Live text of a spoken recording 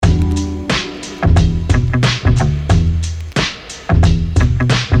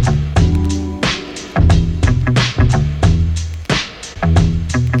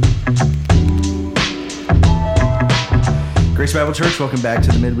Bible Church. Welcome back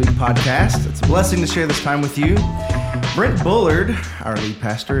to the Midweek Podcast. It's a blessing to share this time with you. Brent Bullard, our lead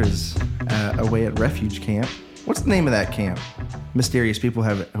pastor, is away at Refuge Camp. What's the name of that camp? Mysterious people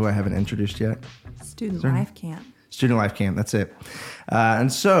who I haven't introduced yet. Student Life Camp. Student Life Camp, that's it. And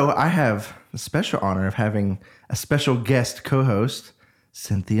so I have the special honor of having a special guest co-host,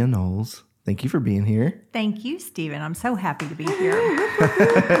 Cynthia Knowles. Thank you for being here. Thank you, Stephen. I'm so happy to be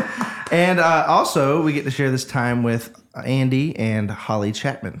here. And also, we get to share this time with Andy and Holly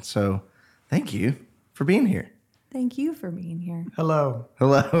Chapman. So thank you for being here. Thank you for being here. Hello.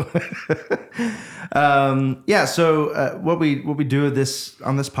 So what we do on this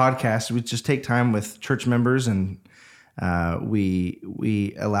podcast, we just take time with church members and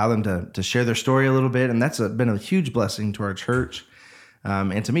we allow them to share their story a little bit, and that's been a huge blessing to our church.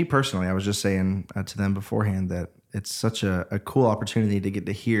 And to me personally, I was just saying to them beforehand that it's such a cool opportunity to get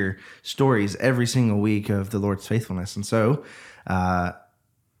to hear stories every single week of the Lord's faithfulness. And so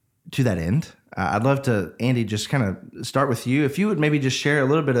to that end, I'd love to, Andy, just kind of start with you. If you would maybe just share a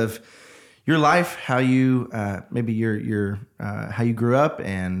little bit of your life, how you maybe your how you grew up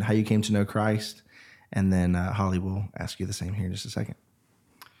and how you came to know Christ, and then Holly will ask you the same here in just a second.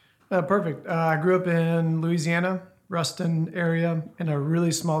 Perfect. I grew up in Louisiana, Ruston area, in a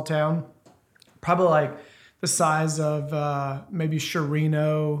really small town, probably like the size of maybe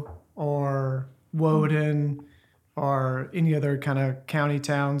Chirino or Woden or any other kind of county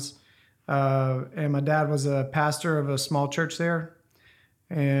towns. And my dad was a pastor of a small church there.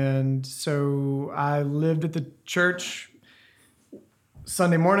 And so I lived at the church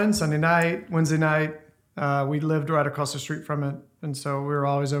Sunday morning, Sunday night, Wednesday night. We lived right across the street from it. And so we were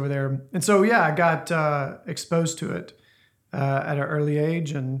always over there. And so, yeah, I got exposed to it at an early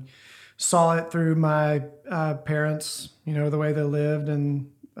age and saw it through my parents, the way they lived, and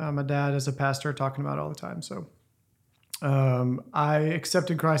my dad as a pastor talking about it all the time. So I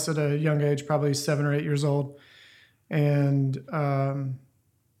accepted Christ at a young age, probably 7 or 8 years old. And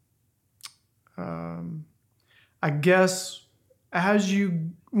I guess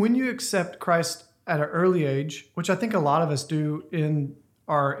when you accept Christ at an early age, which I think a lot of us do in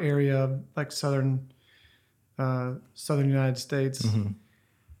our area, like southern United States,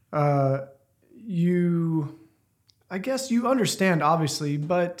 I guess you understand, obviously,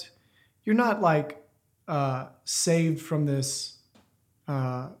 but you're not like saved from this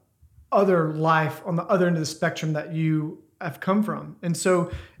other life on the other end of the spectrum that you have come from. And so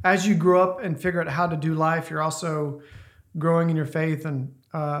as you grow up and figure out how to do life, you're also growing in your faith. And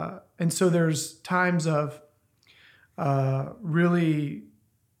so there's times of really,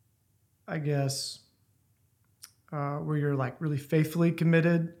 I guess, where you're like really faithfully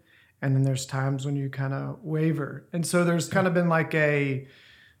committed. And then there's times when you kind of waver. And so there's kind of been like a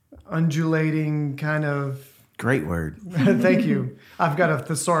undulating kind of... Great word. Thank you. I've got a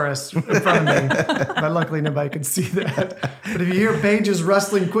thesaurus in front of me, but luckily nobody can see that. But if you hear pages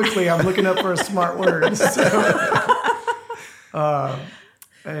rustling quickly, I'm looking up for a smart word. But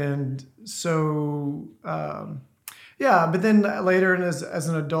then later and as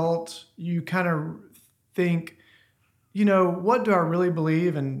an adult, you kind of think, what do I really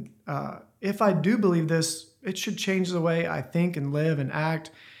believe? And if I do believe this, it should change the way I think and live and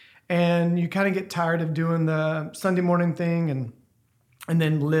act. And you kind of get tired of doing the Sunday morning thing and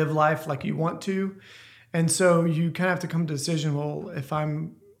then live life like you want to. And so you kind of have to come to a decision, well, if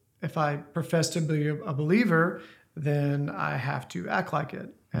I profess to be a believer, then I have to act like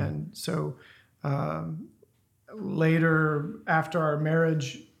it. And so later, after our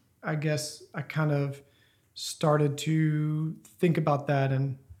marriage, I guess I kind of started to think about that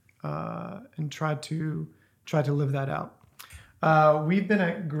and try to live that out. We've been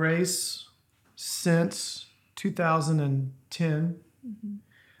at Grace since 2010. Mm-hmm.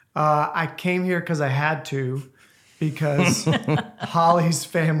 I came here because I had to, because Holly's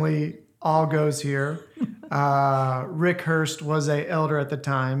family all goes here. Rick Hurst was an elder at the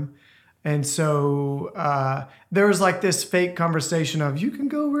time. And so there was like this fake conversation of, you can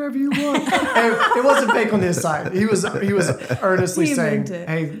go wherever you want. And it wasn't fake on his side. He was earnestly saying,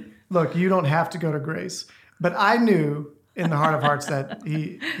 hey, look, you don't have to go to Grace. But I knew in the heart of hearts that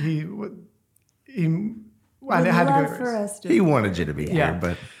I had to go to Grace. He wanted you to be here,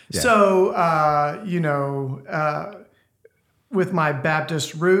 but... Yeah. So, with my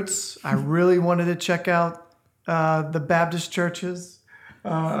Baptist roots, I really wanted to check out the Baptist churches.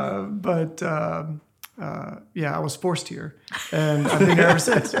 I was forced here, and I've been here ever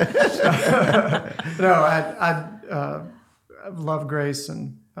since. I love Grace,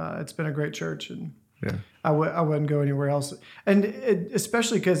 and it's been a great church, and I wouldn't go anywhere else. And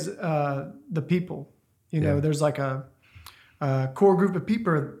especially because the people, there's like a core group of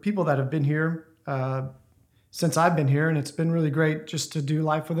people that have been here since I've been here, and it's been really great just to do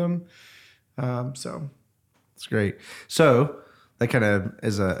life with them. So That's great. So that kind of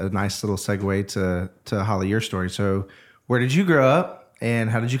is a nice little segue to Holly, your story. So where did you grow up, and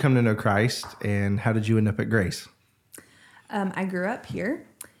how did you come to know Christ, and how did you end up at Grace? I grew up here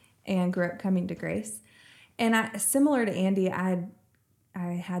and grew up coming to Grace. And similar to Andy, I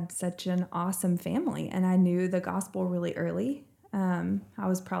had such an awesome family, and I knew the gospel really early. I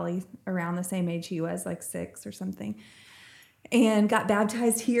was probably around the same age he was, like 6 or something, and got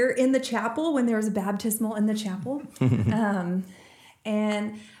baptized here in the chapel when there was a baptismal in the chapel.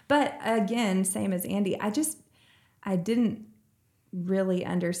 But again, same as Andy, I didn't really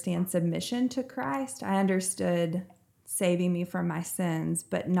understand submission to Christ. I understood saving me from my sins,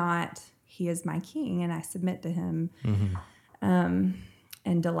 but not he is my king and I submit to him.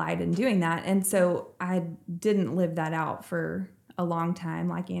 And delight in doing that. And so I didn't live that out for a long time.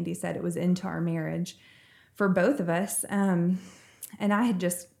 Like Andy said, it was into our marriage for both of us. And I had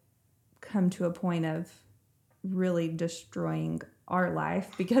just come to a point of really destroying our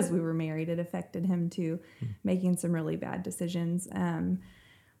life because we were married. It affected him too, making some really bad decisions,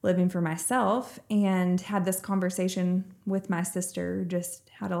 living for myself, and had this conversation with my sister,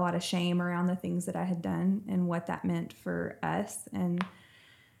 just had a lot of shame around the things that I had done and what that meant for us. And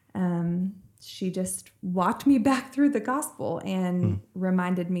she just walked me back through the gospel and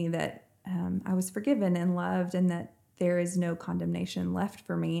reminded me that I was forgiven and loved, and that there is no condemnation left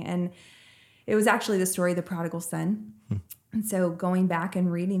for me. And it was actually the story of the prodigal son. And so going back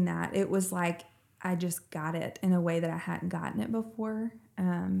and reading that, it was like I just got it in a way that I hadn't gotten it before,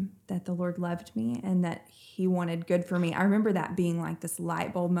 that the Lord loved me and that he wanted good for me. I remember that being like this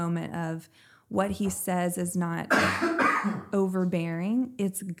light bulb moment of what he says is not overbearing.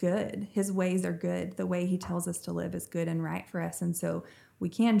 It's good. His ways are good. The way he tells us to live is good and right for us. And so we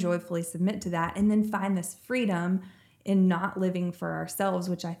can joyfully submit to that and then find this freedom in not living for ourselves,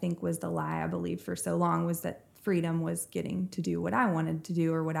 which I think was the lie I believed for so long, was that freedom was getting to do what I wanted to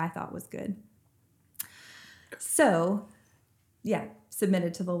do or what I thought was good. So, yeah,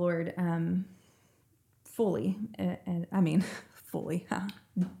 submitted to the Lord fully. Fully,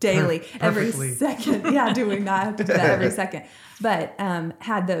 daily, Perfectly. every second. Yeah, doing that. I have to do that every second. But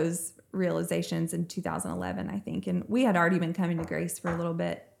had those realizations in 2011, I think. And we had already been coming to Grace for a little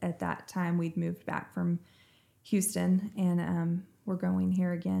bit at that time. We'd moved back from Houston, and we're going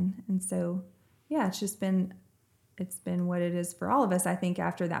here again. And so, yeah, it's been what it is for all of us, I think,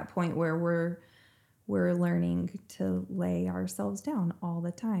 after that point where we're learning to lay ourselves down all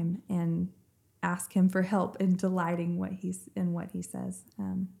the time and ask him for help in delighting what he says.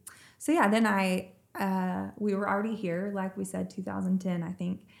 Then we were already here, like we said, 2010, I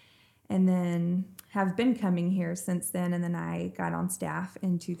think, and then have been coming here since then. And then I got on staff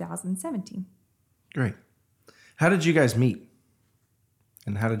in 2017. Great. How did you guys meet?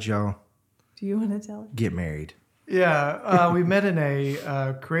 And how did y'all Do you want to tell it? get married? Yeah, we met in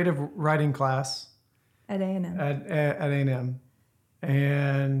a creative writing class At A&M. at A&M,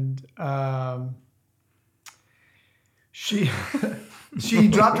 and she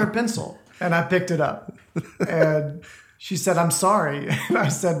dropped her pencil, and I picked it up, and she said, "I'm sorry," and I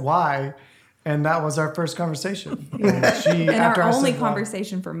said, "Why?" And that was our first conversation. And our only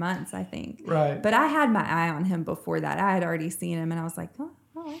conversation for months, I think. Right. But I had my eye on him before that. I had already seen him, and I was like, oh,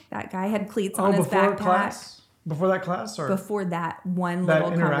 I like that guy. Had cleats on his backpack. Class? Before that class? Or Before that one that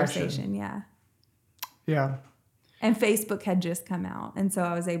little interaction. conversation, yeah. Yeah. And Facebook had just come out, and so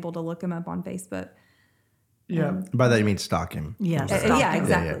I was able to look him up on Facebook. Yeah. By that you mean stalk him. Yes. Yeah,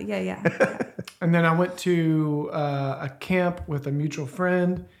 exactly. Yeah. And then I went to a camp with a mutual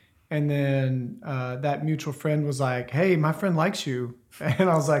friend, and then that mutual friend was like, "Hey, my friend likes you," and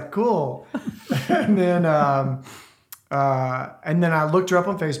I was like, "Cool." And then I looked her up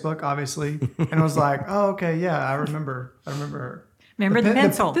on Facebook, obviously, and was like, "Oh, okay, yeah, I remember her." Remember the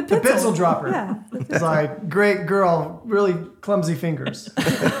pencil. The pencil dropper. Yeah. It's like, great girl, really clumsy fingers.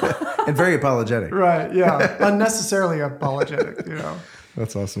 And very apologetic. Right, yeah. Unnecessarily apologetic,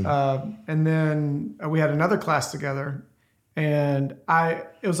 That's awesome. And then we had another class together, and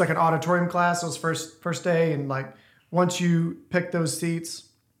it was like an auditorium class. It was first day, and like once you pick those seats,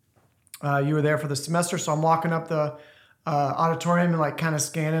 you were there for the semester. So I'm walking up the auditorium and like kind of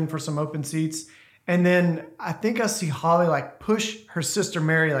scanning for some open seats. And then I think I see Holly like push her sister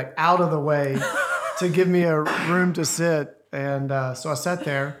Mary like out of the way to give me a room to sit. And so I sat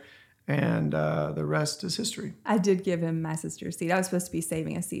there, and the rest is history. I did give him my sister's seat. I was supposed to be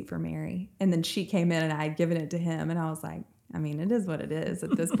saving a seat for Mary. And then she came in, and I had given it to him. And I was like, I mean, it is what it is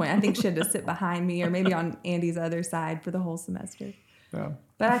at this point. I think she had to sit behind me or maybe on Andy's other side for the whole semester. Yeah.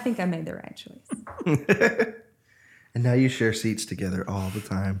 But I think I made the right choice. And now you share seats together all the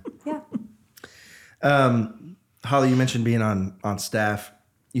time. Yeah. Holly, you mentioned being on staff.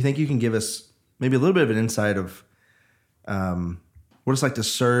 You think you can give us maybe a little bit of an insight of what it's like to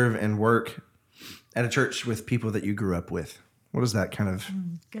serve and work at a church with people that you grew up with? What is that kind of?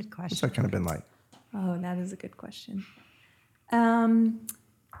 Good question. What's that kind of been like? Oh, that is a good question.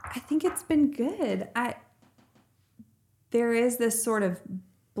 I think it's been good. There is this sort of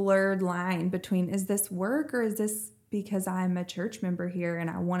blurred line between, is this work or is this because I'm a church member here and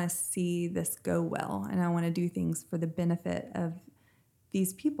I want to see this go well and I want to do things for the benefit of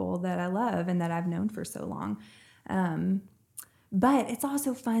these people that I love and that I've known for so long. But it's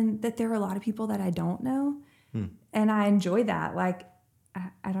also fun that there are a lot of people that I don't know. And I enjoy that. Like,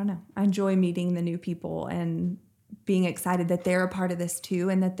 I don't know. I enjoy meeting the new people and being excited that they're a part of this too,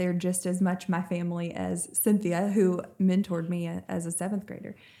 and that they're just as much my family as Cynthia, who mentored me as a 7th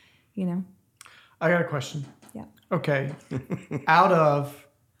grader, you know? I got a question. Yeah. Okay. Out of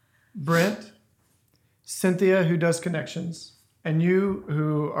Brent, Cynthia, who does connections, and you,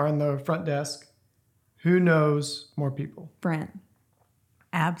 who are on the front desk, who knows more people? Brent.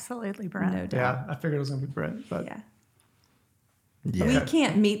 Absolutely, Brent. No doubt. Yeah, I figured it was going to be Brent. But Yeah. Yeah. We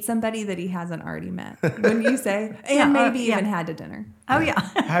can't meet somebody that he hasn't already met. Wouldn't you say? And maybe even had to dinner. Oh, yeah.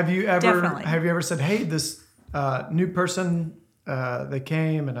 Have you Definitely. ever said, hey, this new person, they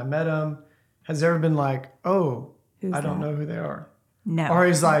came and I met them, has ever been like, oh, Who's I don't that? know who they are? No. Or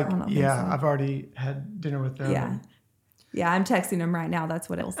he's like, don't think yeah, so. I've already had dinner with them. Yeah. Yeah, I'm texting him right now. That's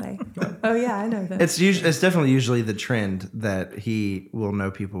what he'll say. Oh, yeah, I know that. It's definitely usually the trend that he will know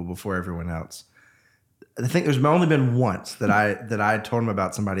people before everyone else. I think there's only been once that I told him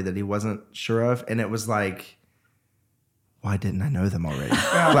about somebody that he wasn't sure of, and it was like, why didn't I know them already?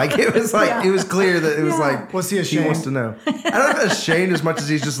 Like it was like it was clear that it was like, Was he he ashamed? wants to know. I don't know if ashamed as much as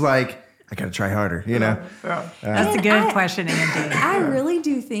he's just like, I gotta try harder, you know? Yeah. That's a And good question, Andy. I really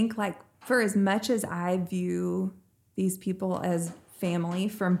do think, like, for as much as I view these people as family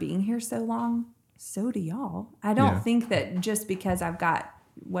from being here so long, so do y'all. I don't Yeah. think that just because I've got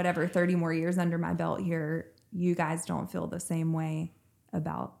whatever 30 more years under my belt here, you guys don't feel the same way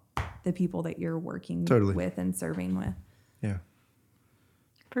about the people that you're working Totally. with and serving with. Yeah.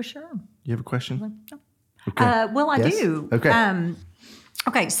 For sure. You have a question? Well, I Yes? do. Okay.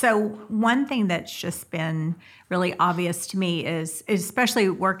 Okay, so one thing that's just been really obvious to me is, especially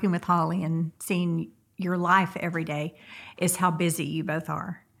working with Holly and seeing your life every day, is how busy you both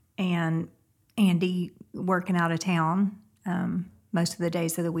are. And Andy working out of town most of the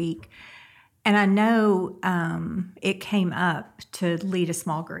days of the week. And I know it came up to lead a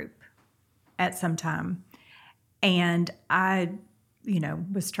small group at some time. And I,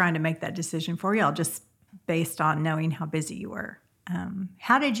 was trying to make that decision for y'all just based on knowing how busy you were.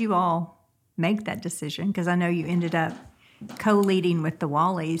 How did you all make that decision? Because I know you ended up co-leading with the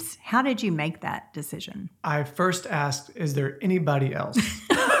Wallies. How did you make that decision? I first asked, is there anybody else?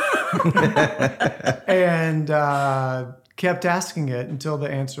 And kept asking it until the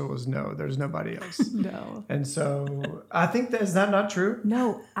answer was no, there's nobody else. No. And so I think is that not true?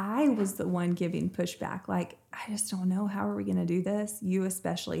 No, I was the one giving pushback. Like, I just don't know. How are we going to do this? You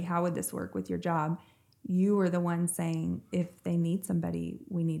especially, how would this work with your job? You were the one saying, if they need somebody,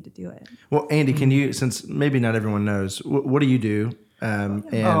 we need to do it. Well, Andy, can you, since maybe not everyone knows, what do you do? And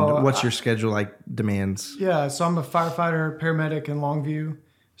what's your schedule like demands? Yeah, so I'm a firefighter, paramedic in Longview.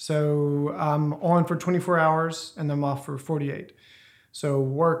 So I'm on for 24 hours and I'm off for 48. So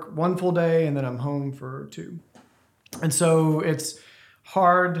work one full day and then I'm home for 2. And so it's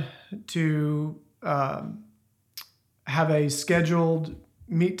hard to have a scheduled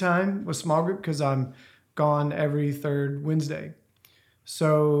meet time with small group because I'm gone every 3rd Wednesday.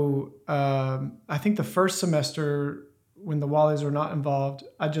 So I think the first semester when the Wallies were not involved,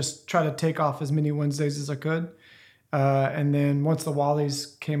 I just tried to take off as many Wednesdays as I could. And then once the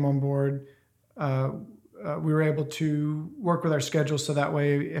Wallies came on board, we were able to work with our schedule so that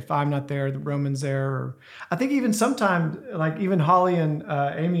way if I'm not there, the Roman's there. Or I think even sometimes, like even Holly and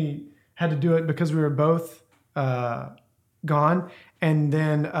Amy had to do it because we were both gone. And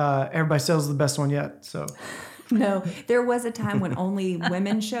then everybody says the best one yet. So No, there was a time when only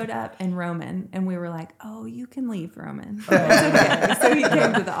women showed up and Roman, and we were like, "Oh, you can leave, Roman." It's okay. So he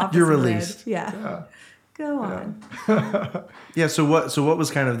came to the office. You're and read. released. Yeah. Go on. Yeah. So what was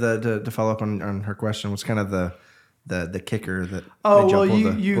kind of to follow up on her question? Was kind of the kicker that oh made y'all well,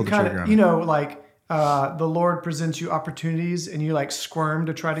 pull you the kind trigger of on it? like the Lord presents you opportunities and you like squirm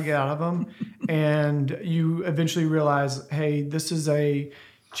to try to get out of them. And you eventually realize, hey, this is a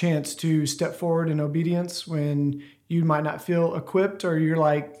chance to step forward in obedience when you might not feel equipped, or you're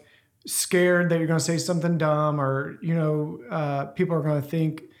like scared that you're going to say something dumb, or, people are going to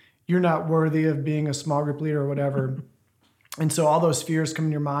think you're not worthy of being a small group leader or whatever. And so all those fears come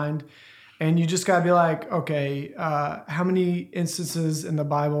in your mind. And you just got to be like, okay, how many instances in the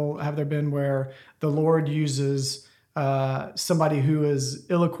Bible have there been where the Lord uses somebody who is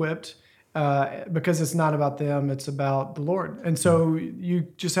ill-equipped because it's not about them, it's about the Lord. And so you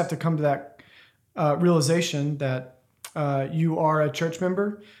just have to come to that realization that you are a church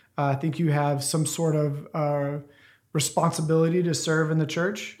member. I think you have some sort of responsibility to serve in the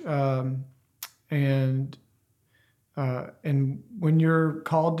church. And when you're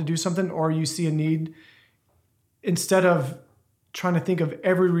called to do something or you see a need, instead of trying to think of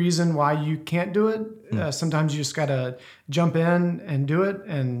every reason why you can't do it, sometimes you just got to jump in and do it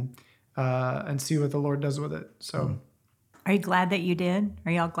and see what the Lord does with it. So, Are you glad that you did?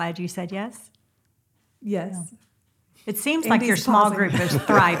 Are y'all glad you said yes? Yes. It seems like your Andy's small pausing. group is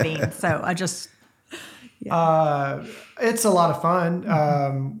thriving. So I just, it's a lot of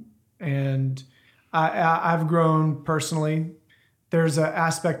fun. And I've grown personally. There's an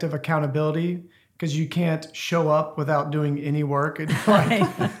aspect of accountability because you can't show up without doing any work. And you're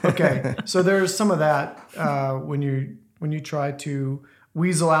like, okay, so there's some of that when you try to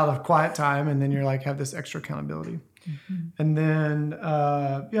weasel out of quiet time, and then you're like have this extra accountability. And then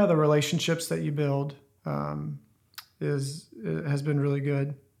the relationships that you build has been really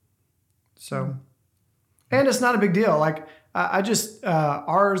good. So, and it's not a big deal. Like I just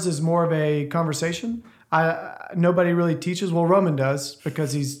ours is more of a conversation. Nobody really teaches. Well, Roman does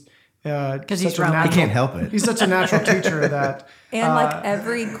because he's he's Roman. He can't help it. He's such a natural teacher that. And like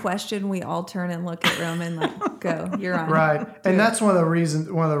every question, we all turn and look at Roman like, "Go, you're on." Right, and that's one of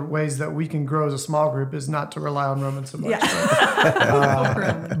the ways that we can grow as a small group is not to rely on Roman so much.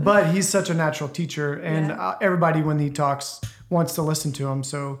 Yeah. But he's such a natural teacher, and everybody when he talks wants to listen to him.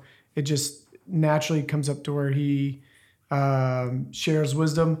 So it just naturally comes up to where he shares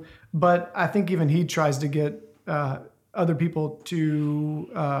wisdom. But I think even he tries to get other people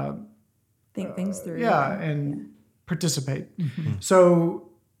to Think things through. and participate.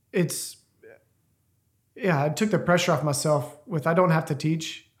 So it's I took the pressure off myself with I don't have to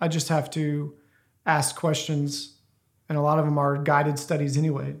teach. I just have to ask questions, and a lot of them are guided studies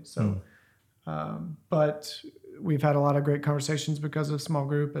anyway. So, but we've had a lot of great conversations because of small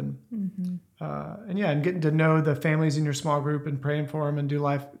group and getting to know the families in your small group and praying for them and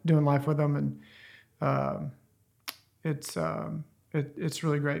doing life with them, and it's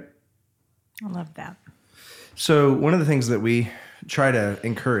really great. I love that. So one of the things that we try to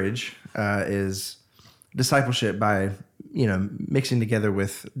encourage is discipleship by, mixing together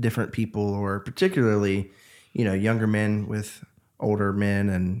with different people, or particularly, younger men with older men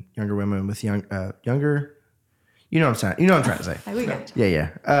and younger women with younger. You know what I'm saying? You know what I'm trying to say? We got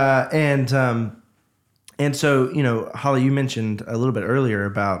Yeah. And so, Holly, you mentioned a little bit earlier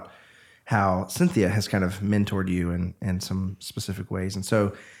about how Cynthia has kind of mentored you in some specific ways. And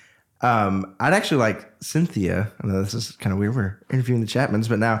so I'd actually like Cynthia, I know this is kind of weird, we're interviewing the Chapmans,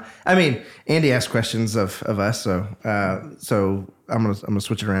 but now, Andy asked questions of us, so I'm gonna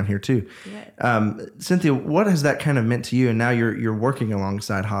switch it around here too. Cynthia, what has that kind of meant to you? And now you're working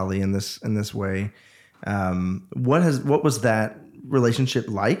alongside Holly in this way. What was that relationship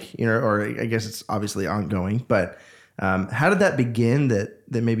like? Or I guess it's obviously ongoing, but how did that begin? That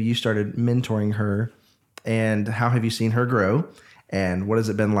maybe you started mentoring her, and how have you seen her grow? And what has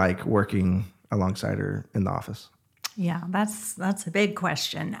it been like working alongside her in the office? Yeah, that's a big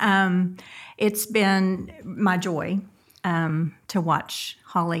question. It's been my joy to watch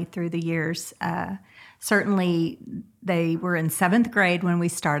Holly through the years. Certainly, they were in 7th grade when we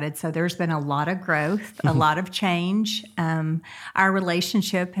started, so there's been a lot of growth, a lot of change. Our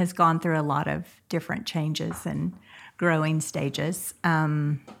relationship has gone through a lot of different changes and growing stages.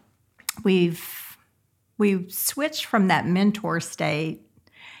 We've switched from that mentor state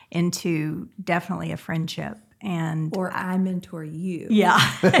into definitely a friendship. Or I mentor you. Yeah,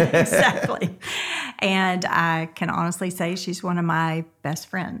 exactly. And I can honestly say she's one of my best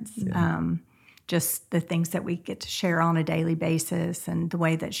friends. Yeah. Just the things that we get to share on a daily basis, and the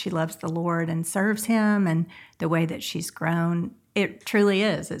way that she loves the Lord and serves Him, and the way that she's grown. It truly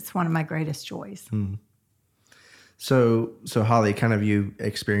is. It's one of my greatest joys. So Holly, kind of you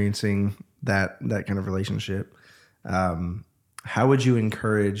experiencing that kind of relationship, how would you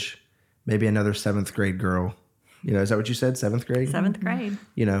encourage maybe another 7th grade girl Is that what you said? 7th grade? 7th grade.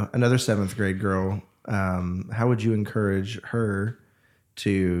 Another 7th grade girl. How would you encourage her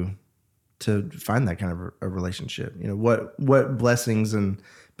to find that kind of a relationship? What blessings and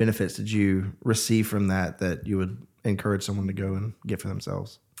benefits did you receive from that you would encourage someone to go and get for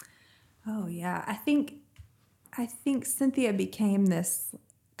themselves? Oh yeah, I think Cynthia became this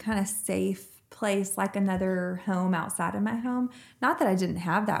kind of safe place, like another home outside of my home. Not that I didn't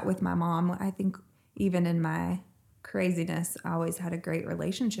have that with my mom. I think even in my craziness, I always had a great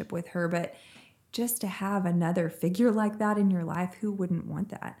relationship with her, but just to have another figure like that in your life, who wouldn't want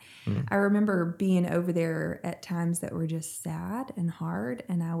that? I remember being over there at times that were just sad and hard,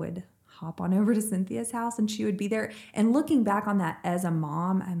 and I would hop on over to Cynthia's house and she would be there. And looking back on that as a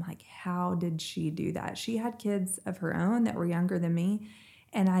mom, I'm like, how did she do that? She had kids of her own that were younger than me,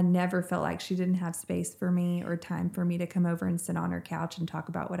 and I never felt like she didn't have space for me or time for me to come over and sit on her couch and talk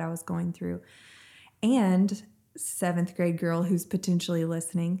about what I was going through. And 7th grade girl who's potentially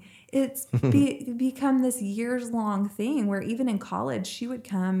listening, it's become this years-long thing where even in college, she would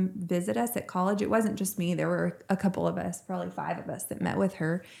come visit us at college. It wasn't just me. There were a couple of us, probably 5 of us, that met with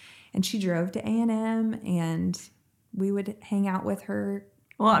her. And she drove to A&M, and we would hang out with her.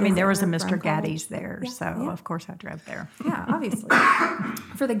 Well, I mean, there was a from Mr. college. Gaddy's there, Yeah, so yeah. of course I drove there. Yeah, obviously.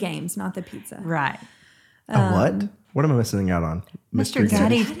 For the games, not the pizza. Right. A what? What am I missing out on? Mr.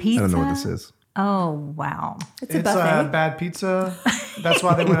 Gaddy's Pizza? I don't know what this is. Oh, wow. It's a buffet. bad pizza. That's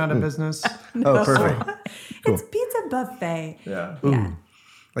why they went out of business. Oh, perfect. Cool. It's pizza buffet. Yeah. Ooh, Yeah.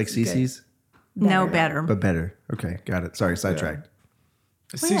 like CC's, No better. but better. Okay, got it. Sorry, sidetracked.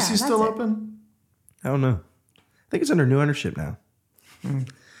 Is Well, yeah, CC still that's it. open? I don't know. I think it's under new ownership now.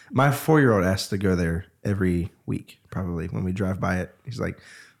 My 4-year-old asks to go there every week, probably when we drive by it. He's like,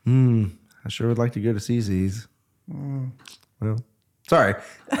 I sure would like to go to CC's. Well, sorry.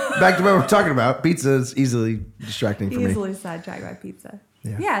 Back to what we're talking about. Pizza is easily distracting for me. Easily sidetracked by pizza.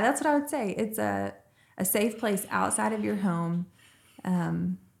 Yeah. Yeah, that's what I would say. It's a safe place outside of your home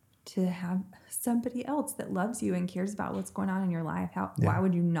to have somebody else that loves you and cares about what's going on in your life. Why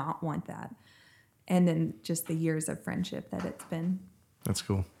would you not want that? And then just the years of friendship that it's been. That's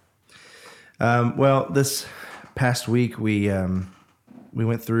cool. Well, this past week we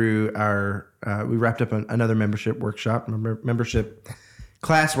went through we wrapped up another membership workshop, membership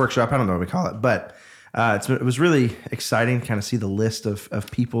class workshop. I don't know what we call it, but it was really exciting to kind of see the list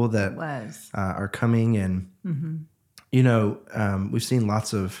of people that are coming, and we've seen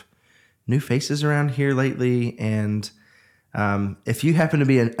lots of new faces around here lately. And if you happen to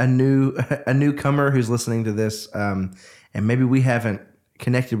be a newcomer who's listening to this, and maybe we haven't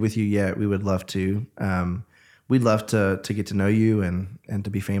connected with you yet, we would love to. We'd love to get to know you and to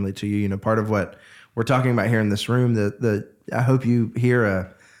be family to you. Part of what we're talking about here in this room, I hope you hear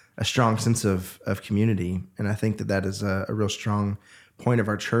a strong sense of community. And I think that is a real strong point of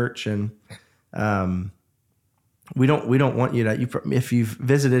our church. And we don't want you to, if you've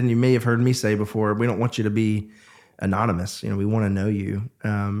visited, and you may have heard me say before, we don't want you to be anonymous. We want to know you.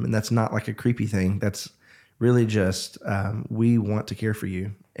 And that's not like a creepy thing. That's really just, we want to care for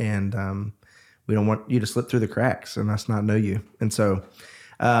you. And we don't want you to slip through the cracks and us not know you. And so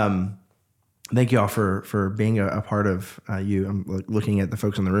thank you all for being a part of you. I'm looking at the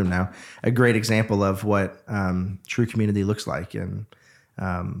folks in the room now. A great example of what true community looks like. And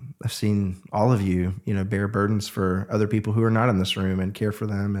I've seen all of you, bear burdens for other people who are not in this room and care for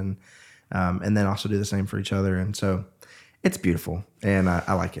them, and then also do the same for each other. And so it's beautiful, and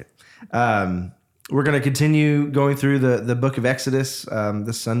I like it. We're going to continue going through the book of Exodus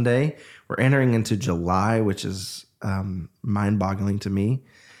this Sunday. We're entering into July, which is mind-boggling to me.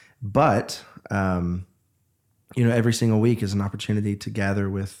 But, every single week is an opportunity to gather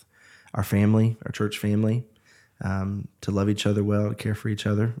with our family, our church family, to love each other well, to care for each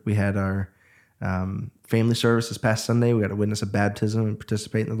other. We had our family service this past Sunday. We got to witness a baptism and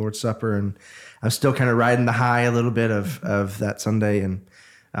participate in the Lord's Supper. And I'm still kind of riding the high a little bit of that Sunday. And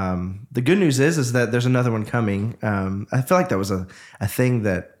the good news is that there's another one coming. I feel like that was a thing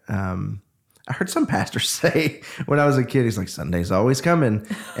that I heard some pastors say when I was a kid. He's like, Sunday's always coming.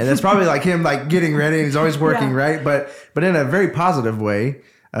 And that's probably like him like getting ready. He's always working, right? But in a very positive way,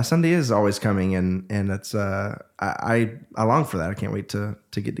 Sunday is always coming. And it's I long for that. I can't wait to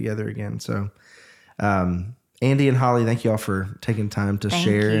get together again. So Andy and Holly, thank you all for taking time to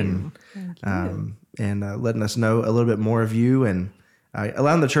share and letting us know a little bit more of you, and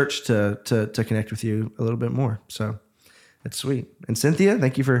allowing the church to connect with you a little bit more. So that's sweet. And Cynthia,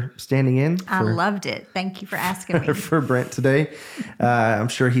 thank you for standing in. I loved it. Thank you for asking me. For Brent today. I'm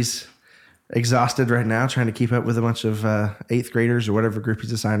sure he's exhausted right now trying to keep up with a bunch of 8th graders or whatever group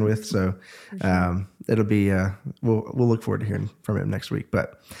he's assigned with. So it'll be we'll look forward to hearing from him next week.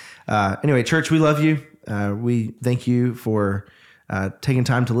 But anyway, church, we love you. We thank you for taking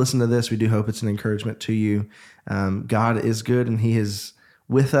time to listen to this. We do hope it's an encouragement to you. God is good, and He is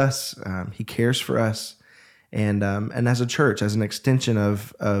with us. He cares for us, and as a church, as an extension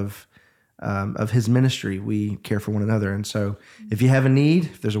of His ministry, we care for one another. And so if you have a need,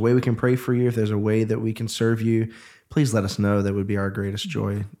 if there's a way we can pray for you, if there's a way that we can serve you, please let us know. That would be our greatest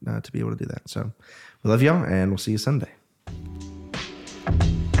joy to be able to do that. So we love y'all, and we'll see you Sunday.